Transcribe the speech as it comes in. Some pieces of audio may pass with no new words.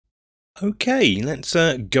Okay, let's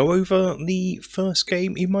go over the first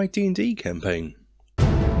game in my D&D campaign.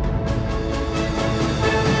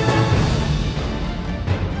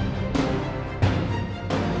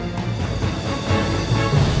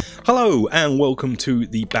 Hello and welcome to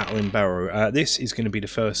the Battle in Barrow. This is going to be the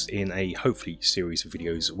first in a hopefully series of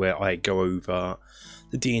videos where I go over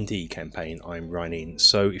the D&D campaign I'm running.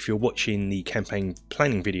 So if you're watching the campaign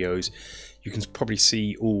planning videos, you can probably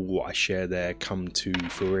see all what I share there come to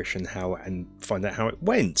fruition and find out how it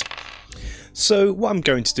went. So what I'm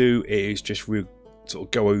going to do is just sort of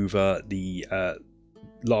go over the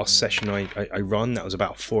last session I run. That was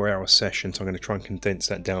about a 4-hour session, so I'm going to try and condense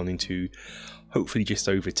that down into hopefully just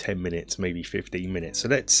over 10 minutes, maybe 15 minutes. So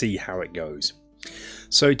let's see how it goes.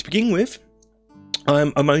 So to begin with,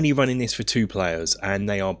 I'm only running this for 2 players, and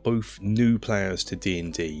they are both new players to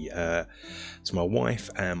D&D. It's my wife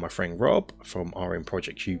and my friend Rob from RM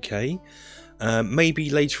Project UK.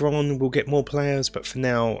 Maybe later on we'll get more players, but for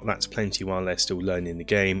now that's plenty while they're still learning the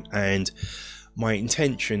game. And my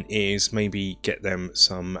intention is maybe get them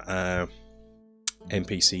some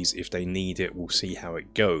NPCs if they need it. We'll see how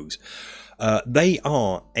it goes. They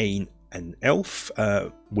are an elf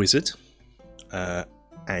wizard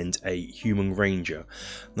and a human ranger.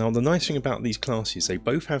 Now the nice thing about these classes, they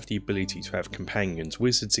both have the ability to have companions,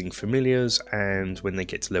 wizards in familiars, and when they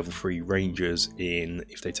get to level 3, rangers in,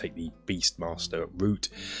 if they take the Beastmaster route,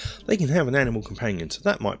 they can have an animal companion, so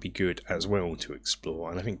that might be good as well to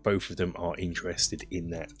explore, and I think both of them are interested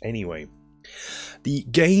in that anyway. The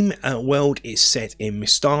game world is set in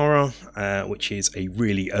Mystara, which is a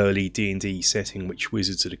really early D&D setting which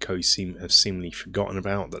Wizards of the Coast have seemingly forgotten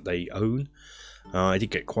about that they own. I did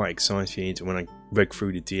get quite excited when I read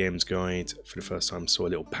through the DM's guide for the first time, saw a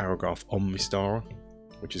little paragraph on Mystara,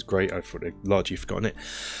 which is great. I thought they'd largely forgotten it.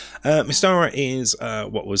 Mystara is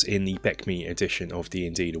what was in the Beckme edition of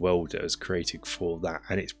D&D, the world that was created for that,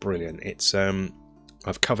 and it's brilliant. It's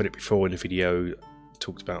I've covered it before in a video, I've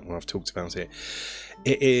talked about it.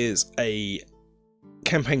 It is a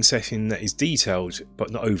campaign setting that is detailed but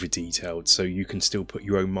not over detailed, so you can still put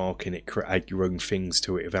your own mark in it, add your own things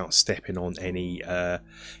to it without stepping on any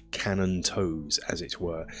canon toes, as it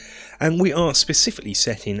were. And we are specifically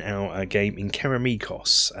setting our game in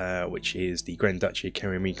Keramikos, which is the Grand Duchy of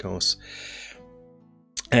Keramikos.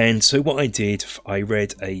 And so what I did, I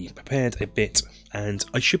prepared a bit, and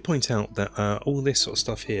I should point out that all this sort of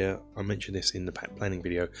stuff here, I mentioned this in the planning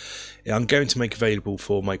video, I'm going to make available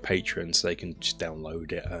for my patrons so they can just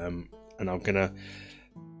download it, and I'm going to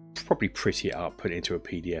probably pretty it up, put it into a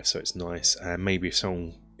PDF so it's nice, and maybe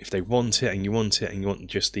if they want it and you want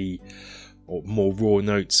just the more raw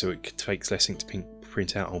notes so it takes less ink to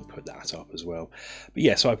print out, I'll put that up as well. But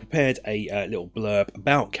yeah, so I prepared a little blurb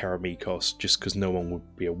about Keramikos just because no one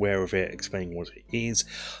would be aware of it, explaining what it is.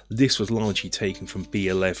 This was largely taken from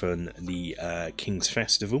B11, the King's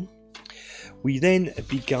Festival. We then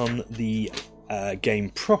begun the game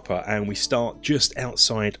proper, and we start just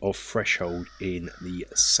outside of Threshold in the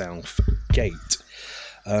South Gate.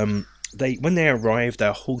 When they arrive,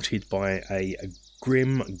 they're halted by a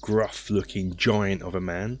grim, gruff-looking giant of a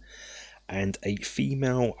man and a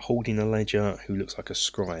female holding a ledger who looks like a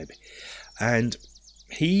scribe. And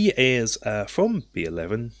he is from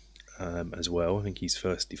B11 as well. I think he's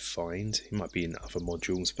first defined. He might be in other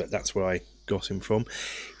modules, but that's where I got him from.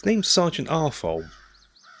 His name's Sergeant Arthol.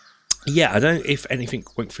 Yeah, I don't know if anything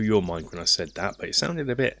went through your mind when I said that, but it sounded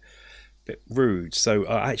a bit rude, so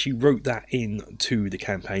I actually wrote that into the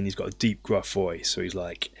campaign. He's got a deep, gruff voice, so he's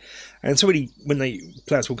like, and so when the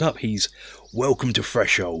players walk up, he's, "Welcome to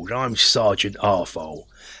Threshold, I'm Sergeant Arthol,"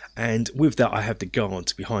 and with that I have the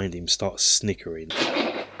guards behind him start snickering,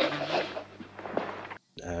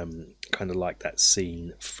 kind of like that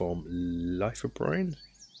scene from Life of Brian.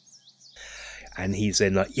 And he's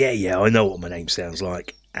then like, yeah, I know what my name sounds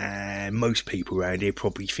like, and most people around here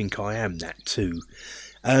probably think I am that too.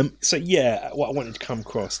 So yeah, what I wanted to come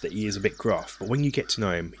across, that he is a bit gruff, but when you get to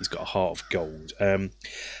know him, he's got a heart of gold. I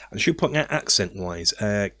should point out, accent-wise,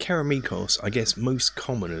 Keramikos, I guess most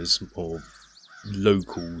commoners or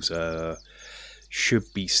locals should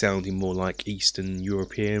be sounding more like Eastern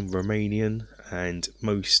European, Romanian, and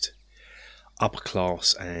most upper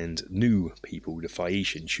class and new people, the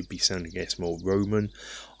Phaeacians, should be sounding, I guess, more Roman.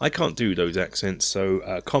 I can't do those accents,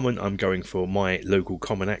 so common, I'm going for my local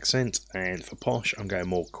common accent, and for posh, I'm going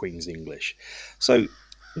more Queen's English. So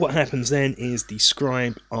what happens then is the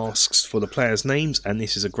scribe asks for the players' names, and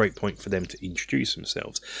this is a great point for them to introduce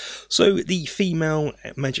themselves. So the female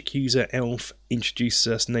magic user elf introduces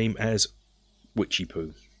us name as Witchy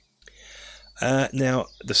Poo. Now,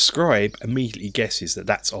 the scribe immediately guesses that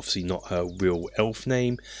that's obviously not her real elf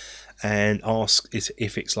name, and asks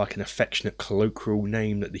if it's like an affectionate colloquial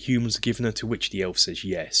name that the humans have given her, to which the elf says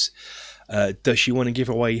yes. Does she want to give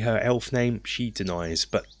away her elf name? She denies,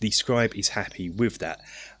 but the scribe is happy with that.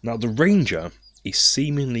 Now, the ranger is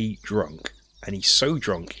seemingly drunk, and he's so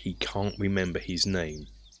drunk he can't remember his name.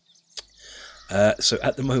 So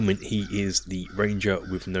at the moment he is the ranger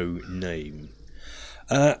with no name.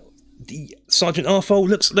 The Sergeant Arthur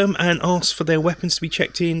looks at them and asks for their weapons to be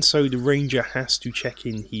checked in, so the ranger has to check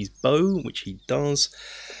in his bow, which he does,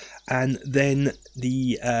 and then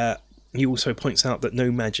he also points out that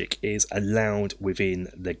no magic is allowed within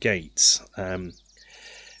the gates,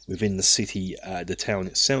 within the city, the town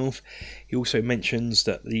itself. He also mentions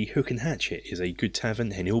that the Hook and Hatchet is a good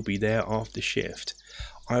tavern and he'll be there after shift.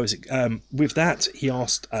 With that, he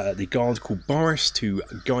asked the guard called Boris to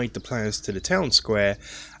guide the players to the town square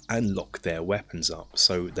and lock their weapons up.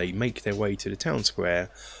 So they make their way to the town square.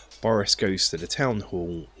 Boris goes to the town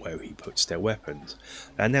hall where he puts their weapons.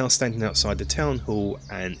 They're now standing outside the town hall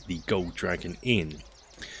and the Gold Dragon Inn.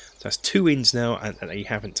 So that's 2 inns now and they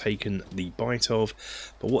haven't taken the bite of.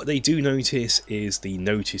 But what they do notice is the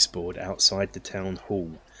notice board outside the town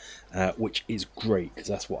hall. Which is great because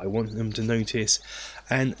that's what I want them to notice.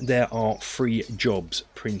 And there are 3 jobs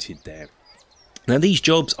printed there. Now these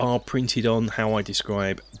jobs are printed on how I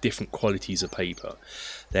describe different qualities of paper.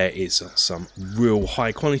 There is some real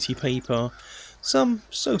high quality paper, some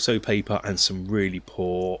so-so paper, and some really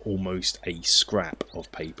poor, almost a scrap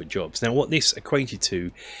of paper jobs. Now what this equated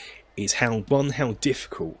to is how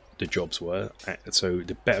difficult the jobs were. So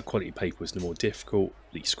the better quality paper was the more difficult,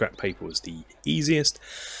 the scrap paper was the easiest,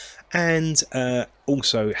 and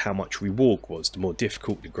also how much reward was. The more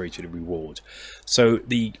difficult, the greater the reward. So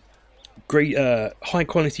the great high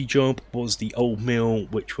quality job was the old mill,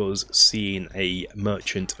 which was seeing a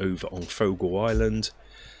merchant over on Fogle Island,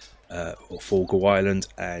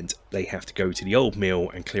 and they have to go to the old mill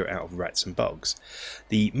and clear it out of rats and bugs.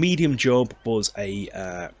 The medium job was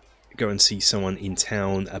a go and see someone in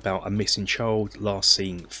town about a missing child last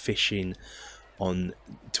seen fishing on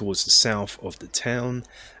towards the south of the town,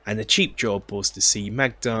 and the cheap job was to see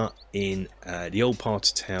Magda in the old part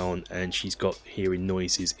of town, and she's got hearing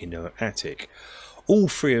noises in her attic. All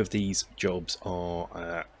 3 of these jobs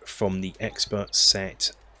are from the expert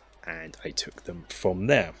set, and I took them from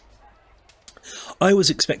there. I was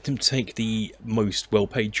expecting to take the most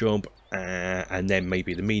well-paid job and then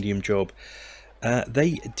maybe the medium job.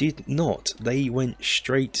 They did not. They went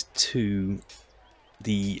straight to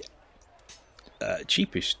the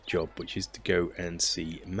cheapest job, which is to go and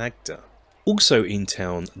see Magda. Also in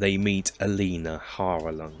town they meet Alina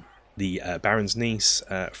Haralung, the Baron's niece,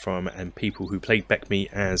 and people who played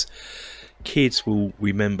Beckme as kids will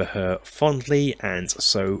remember her fondly, and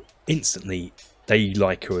so instantly they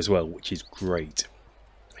like her as well, which is great.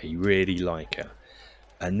 They really like her.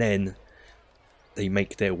 And then they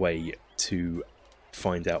make their way to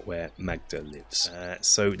find out where Magda lives.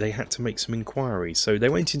 So they had to make some inquiries. So they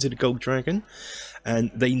went into the Gold Dragon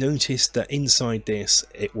and they noticed that inside this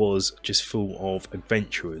it was just full of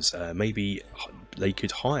adventurers. Maybe they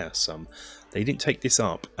could hire some. They didn't take this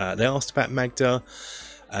up. They asked about Magda.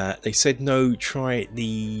 They said no, try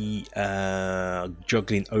the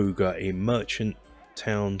juggling ogre in Merchant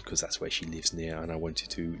Town, because that's where she lives near, and I wanted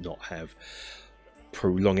to not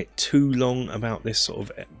prolong it too long about this sort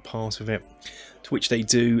of part of it. To which they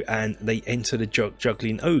do, and they enter the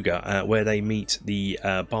juggling ogre, where they meet the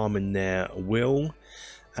barman there, Will,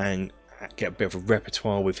 and get a bit of a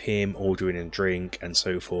repertoire with him, ordering a drink and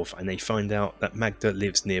so forth, and they find out that Magda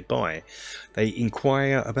lives nearby. They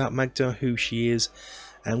inquire about Magda, who she is,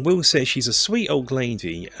 and Will says she's a sweet old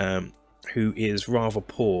lady who is rather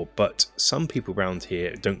poor, but some people around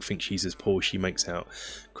here don't think she's as poor as she makes out,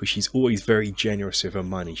 because she's always very generous with her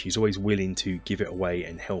money. She's always willing to give it away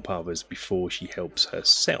and help others before she helps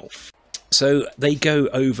herself. So they go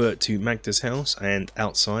over to Magda's house, and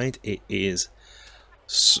outside it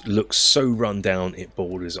looks so run down it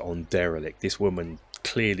borders on derelict. This woman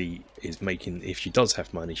clearly is making, if she does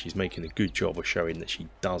have money, she's making a good job of showing that she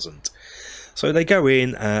doesn't. So they go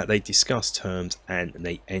in, they discuss terms, and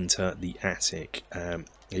they enter the attic.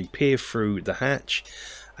 They peer through the hatch,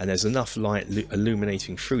 and there's enough light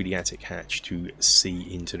illuminating through the attic hatch to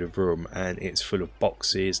see into the room, and it's full of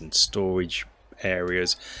boxes and storage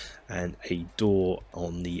areas and a door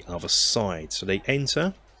on the other side. So they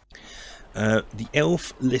enter. The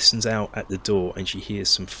elf listens out at the door and she hears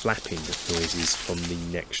some flapping noises from the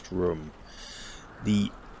next room.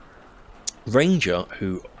 The ranger,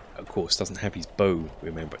 who of course doesn't have his bow,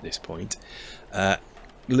 remember, at this point,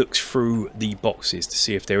 looks through the boxes to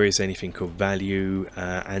see if there is anything of value,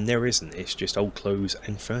 and there isn't. It's just old clothes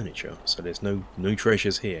and furniture, so there's no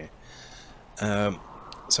treasures here.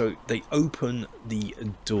 So they open the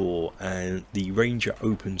door, and the ranger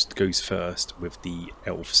goes first with the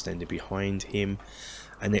elf standing behind him,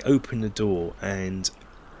 and they open the door, and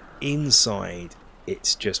inside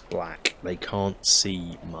it's just black. They can't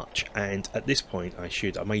see much, and at this point I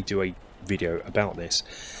may do a video about this,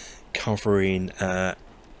 covering I'm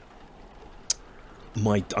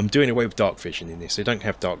doing away with dark vision in this. They don't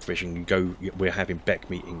have dark vision. We're having Beck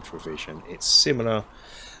meet infravision. It's similar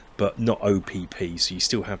but not OPP, so you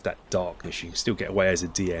still have that darkness. You can still get away as a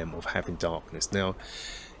DM of having darkness. Now,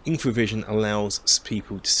 infravision allows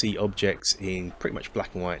people to see objects in pretty much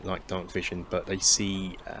black and white like dark vision, but they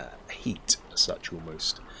see heat as such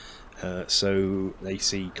almost. So they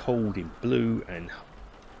see cold in blue and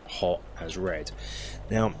hot as red.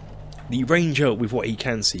 Now, the ranger, with what he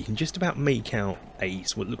can see, can just about make out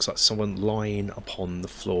what looks like someone lying upon the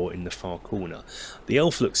floor in the far corner. The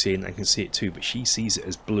elf looks in and can see it too, but she sees it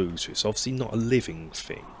as blue, so it's obviously not a living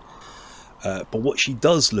thing. But what she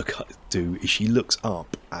does do is she looks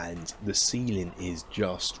up, and the ceiling is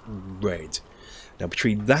just red. Now,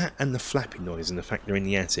 between that and the flapping noise and the fact they're in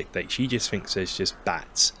the attic, she just thinks there's just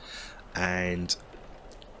bats, and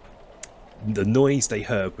the noise they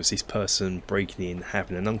heard was this person breaking in,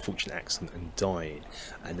 having an unfortunate accident and dying,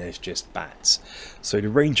 and there's just bats. So the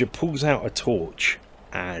ranger pulls out a torch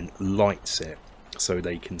and lights it so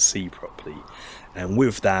they can see properly, and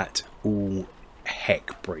with that all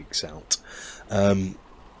heck breaks out.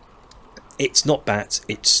 It's not bats,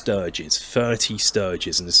 it's sturges, 30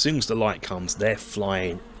 sturges, and as soon as the light comes, they're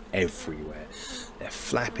flying everywhere, they're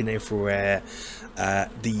flapping everywhere.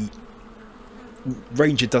 The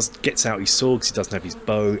ranger gets out his sword because he doesn't have his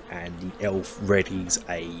bow, and the elf readies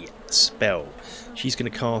a spell. She's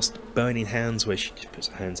going to cast Burning Hands, where she just puts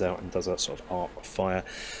her hands out and does a sort of arc of fire,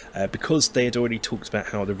 because they had already talked about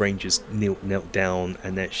how the ranger's knelt down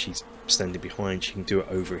and that she's standing behind. She can do it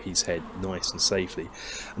over his head nice and safely.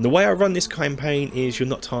 And the way I run this campaign is you're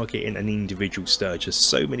not targeting an individual sturge. There's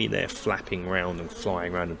so many there flapping around and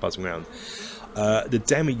flying around and buzzing around. The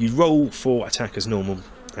damage you roll for attack as normal,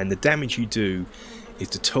 and the damage you do is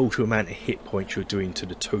the total amount of hit points you're doing to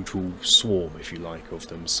the total swarm, if you like, of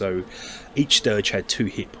them. So each sturge had 2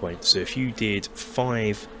 hit points, so if you did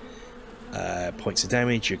 5 points of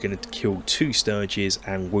damage, you're going to kill 2 sturges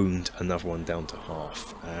and wound another one down to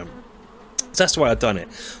half. So that's the way I've done it.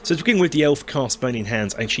 So to begin with, the elf casts Burning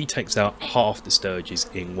Hands, and she takes out half the sturges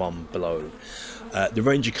in one blow. The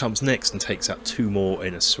ranger comes next and takes out 2 more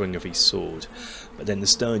in a swing of his sword. But then the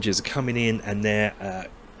sturges are coming in, and they're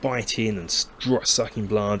biting and sucking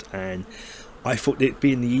blood, and I thought it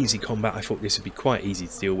being the easy combat, I thought this would be quite easy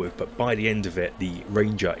to deal with, but by the end of it the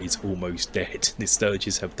ranger is almost dead. The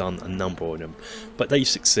sturges have done a number on them, but they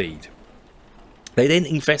succeed. They then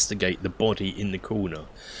investigate the body in the corner,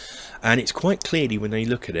 and it's quite clearly, when they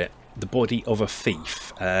look at it, the body of a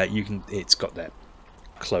thief. It's got their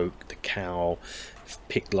cloak, the cowl,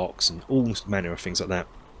 picklocks, and all manner of things like that.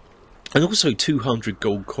 And also 200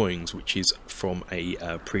 gold coins, which is from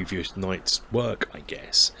a previous night's work, I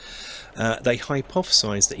guess. They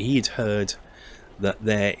hypothesised that he had heard that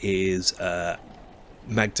there is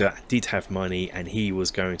Magda did have money, and he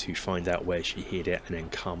was going to find out where she hid it and then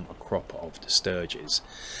come a crop of the sturges.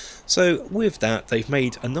 So with that, they've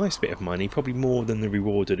made a nice bit of money, probably more than the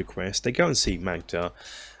reward of the quest. They go and see Magda,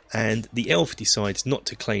 and the elf decides not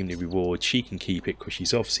to claim the reward. She can keep it because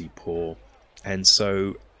she's obviously poor, and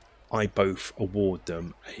so I both award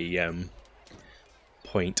them a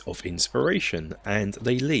point of inspiration, and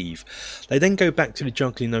they leave. They then go back to the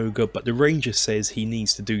juggling ogre, but the ranger says he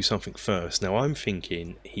needs to do something first. Now I'm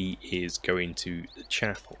thinking he is going to the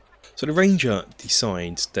chapel. So the ranger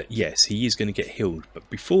decides that yes, he is going to get healed, but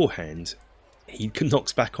beforehand he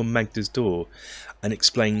knocks back on Magda's door and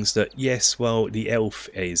explains that yes, well, the elf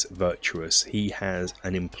is virtuous, he has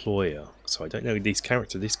an employer. So I don't know this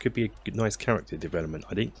character, this could be a nice character development.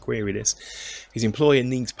 I didn't query this. His employer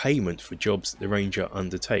needs payment for jobs that the ranger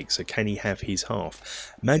undertakes, so can he have his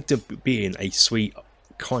half? Magda, being a sweet,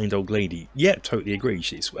 kind old lady, yeah, totally agree.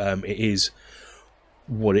 It is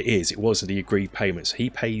what it is. It was the agreed payment, so she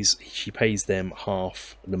pays them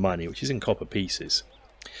half the money, which is in copper pieces.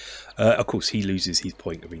 Of course, he loses his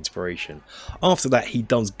point of inspiration. After that, he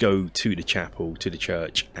does go to the chapel, to the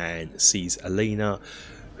church, and sees Elena,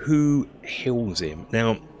 who heals him.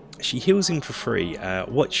 Now, she heals him for free.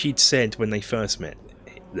 What she'd said when they first met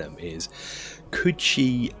them is,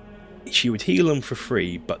 she would heal him for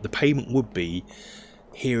free, but the payment would be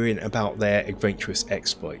hearing about their adventurous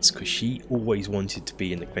exploits, because she always wanted to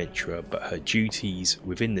be an adventurer, but her duties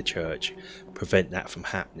within the church prevent that from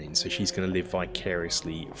happening, so she's going to live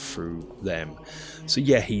vicariously through them. So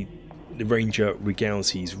yeah, the ranger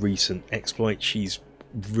regales his recent exploit. She's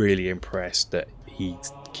really impressed that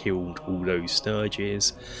he's killed all those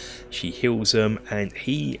sturges. She heals them, and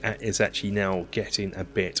he is actually now getting a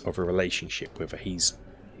bit of a relationship with her. He's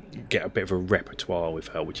get a bit of a repertoire with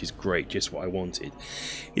her, which is great, just what I wanted.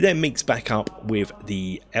 He then meets back up with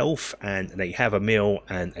the elf, and they have a meal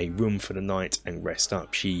and a room for the night and rest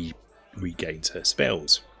up. She regains her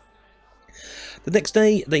spells. The next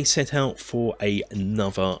day they set out for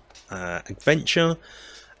another adventure,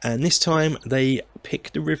 and this time they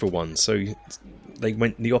picked the river one, so they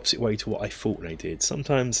went the opposite way to what I thought they did.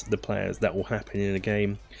 Sometimes the players, that will happen in a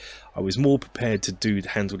game. I was more prepared to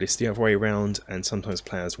handle this the other way around, and sometimes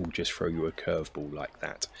players will just throw you a curveball like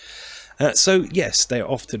that. So yes, they're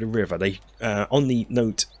off to the river. They on the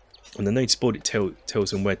notice board it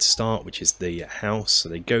tells them where to start, which is the house. So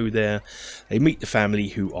they go there. They meet the family,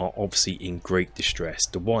 who are obviously in great distress.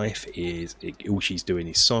 The wife is, all she's doing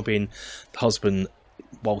is sobbing. The husband,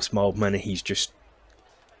 whilst mild mannered, he's just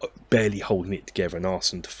barely holding it together, and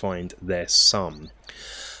asks them to find their son.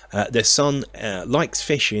 Their son likes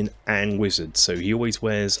fishing and wizards, so he always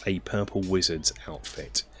wears a purple wizard's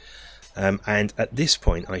outfit. And at this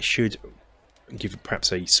point I should give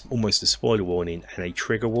perhaps almost a spoiler warning and a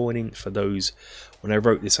trigger warning for those. When I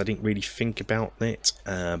wrote this I didn't really think about it,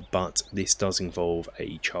 but this does involve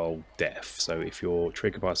a child death, so if you're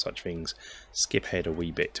triggered by such things, skip ahead a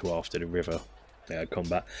wee bit to after the river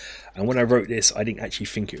combat. And when I wrote this I didn't actually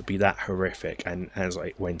think it would be that horrific, and as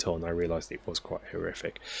I went on I realised it was quite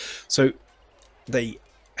horrific. So they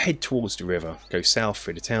head towards the river, go south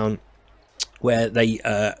through the town, where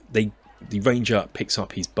the ranger picks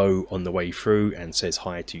up his bow on the way through and says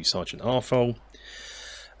hi to Sergeant Arthur.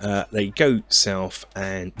 They go south,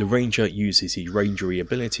 and the ranger uses his rangery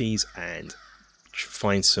abilities and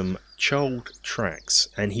finds some child tracks,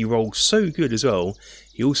 and he rolls so good as well.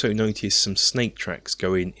 He also noticed some snake tracks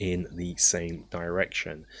going in the same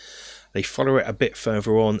direction. They follow it a bit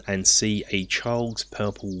further on and see a child's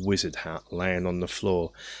purple wizard hat laying on the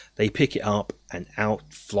floor. They pick it up, and out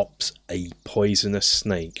flops a poisonous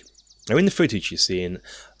snake. Now in the footage you're seeing,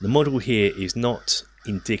 the model here is not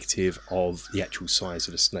indicative of the actual size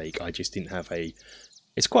of the snake. I just didn't have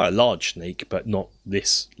it's quite a large snake, but not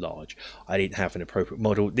this large. I didn't have an appropriate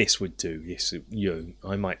model. This would do. This,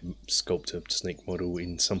 I might sculpt a snake model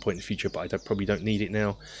in some point in the future, but I probably don't need it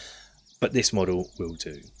now. But this model will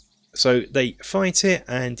do. So they fight it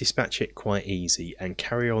and dispatch it quite easy, and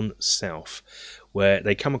carry on south, where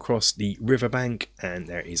they come across the riverbank, and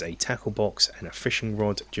there is a tackle box and a fishing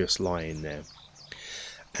rod just lying there.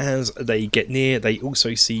 As they get near, they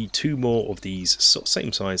also see two more of these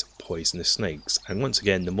same size poisonous snakes, and once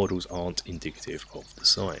again the models aren't indicative of the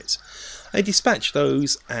size. They dispatch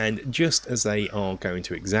those, and just as they are going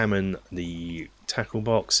to examine the tackle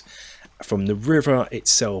box, from the river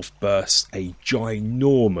itself bursts a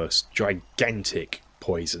gigantic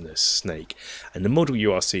poisonous snake, and the model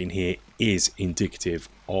you are seeing here is indicative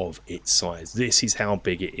of its size. This is how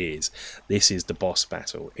big it is. This is the boss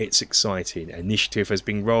battle. It's exciting. Initiative has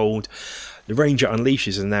been rolled. The ranger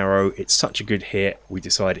unleashes an arrow. It's such a good hit, we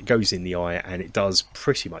decide it goes in the eye, and it does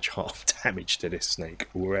pretty much half damage to this snake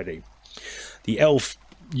already. The elf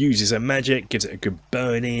uses her magic, gives it a good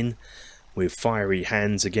burn in with fiery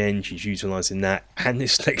hands again. She's utilising that, and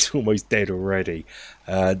this snake's almost dead already.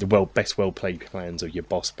 The best well played plans of your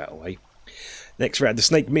boss battle, eh? Next round the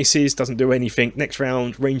snake misses, doesn't do anything. Next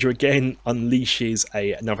round ranger again unleashes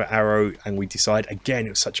another arrow, and we decide again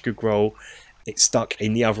it was such a good roll. It's stuck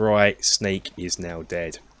in the other eye. Snake is now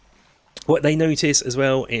dead. What they notice as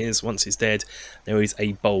well is once it's dead there is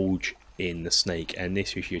a bulge in the snake, and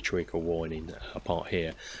this is your trigger warning part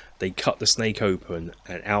here. They cut the snake open,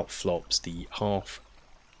 and out flops the half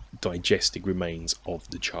digested remains of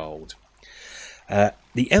the child.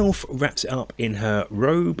 The elf wraps it up in her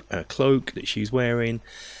robe, a cloak that she's wearing,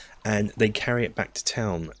 and they carry it back to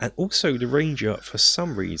town. And also the ranger, for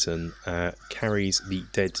some reason, carries the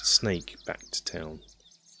dead snake back to town.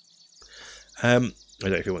 I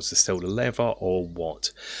don't know if he wants to sell the leather or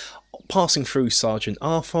what. Passing through Sergeant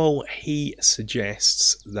Arthur, he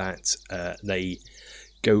suggests that they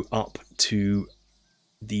go up to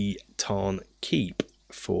the Tarn Keep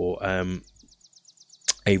for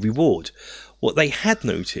a reward. What they had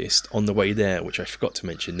noticed on the way there, which I forgot to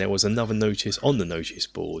mention, there was another notice on the notice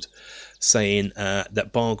board saying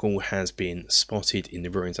that Bargle has been spotted in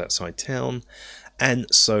the ruins outside town, and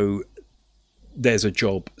so there's a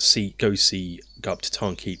job, go up to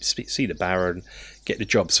Tarnkeep, see the Baron, get the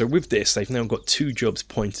job. So with this, they've now got 2 jobs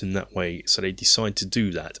pointing that way, so they decide to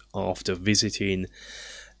do that after visiting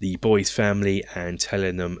the boy's family and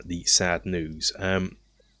telling them the sad news.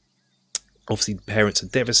 Obviously the parents are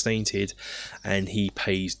devastated, and he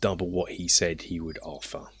pays double what he said he would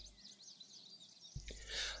offer.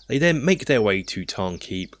 They then make their way to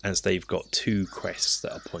Tarnkeep, as they've got 2 quests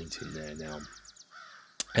that are pointing there now.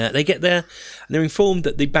 They get there and they're informed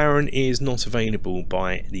that the Baron is not available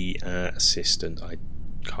by the assistant. I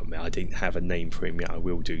can't remember, I didn't have a name for him yet. I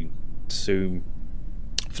will do soon.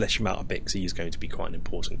 Flesh him out a bit because he is going to be quite an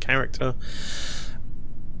important character.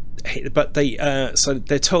 But they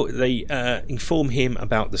inform him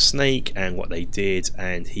about the snake and what they did,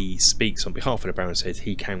 and he speaks on behalf of the Baron, says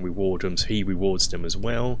he can reward them, so he rewards them as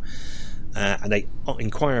well. And they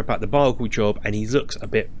inquire about the Bargle job, and he looks a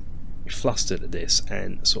bit flustered at this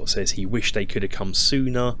and sort of says he wished they could have come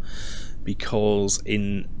sooner, because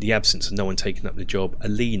in the absence of no one taking up the job,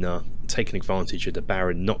 Alina, taking advantage of the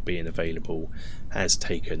Baron not being available, has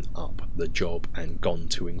taken up the job and gone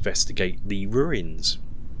to investigate the ruins.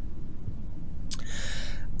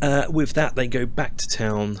 With that, they go back to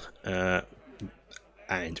town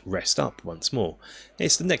and rest up once more.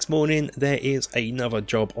 It's the next morning. There is another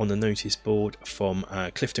job on the notice board from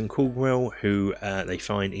Clifton Caldwell, who they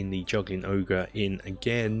find in the Juggling Ogre Inn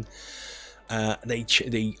again.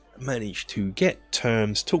 They manage to get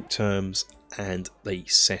terms, talk terms, and they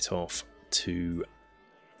set off to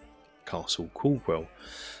Castle Caldwell.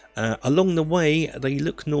 Along the way, they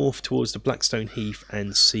look north towards the Blackstone Heath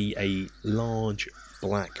and see a large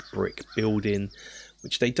black brick building,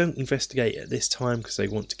 which they don't investigate at this time because they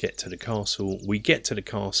want to get to the castle. We get to the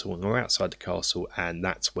castle and we're outside the castle, and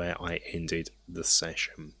that's where I ended the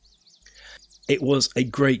session. It was a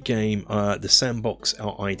great game. The sandbox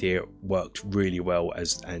idea worked really well,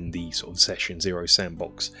 and the sort of Session 0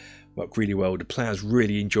 sandbox worked really well. The players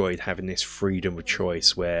really enjoyed having this freedom of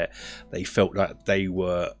choice where they felt like they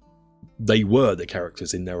were the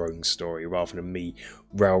characters in their own story, rather than me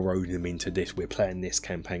railroading them into this. We're playing this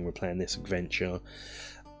campaign, we're playing this adventure.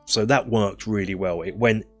 So that worked really well. It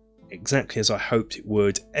went exactly as I hoped it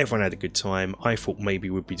would. Everyone had a good time. I thought maybe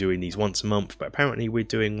we'd be doing these once a month, but apparently we're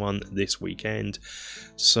doing one this weekend.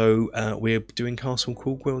 So we're doing Castle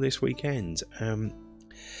Caldwell this weekend.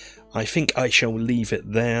 I think I shall leave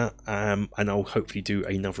it there, and I'll hopefully do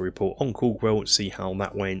another report on Caldwell to see how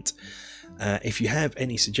that went. If you have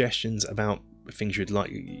any suggestions about things you'd like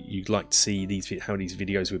to see how these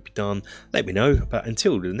videos would be done, let me know. But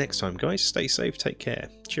until the next time, guys, stay safe, take care,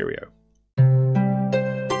 cheerio.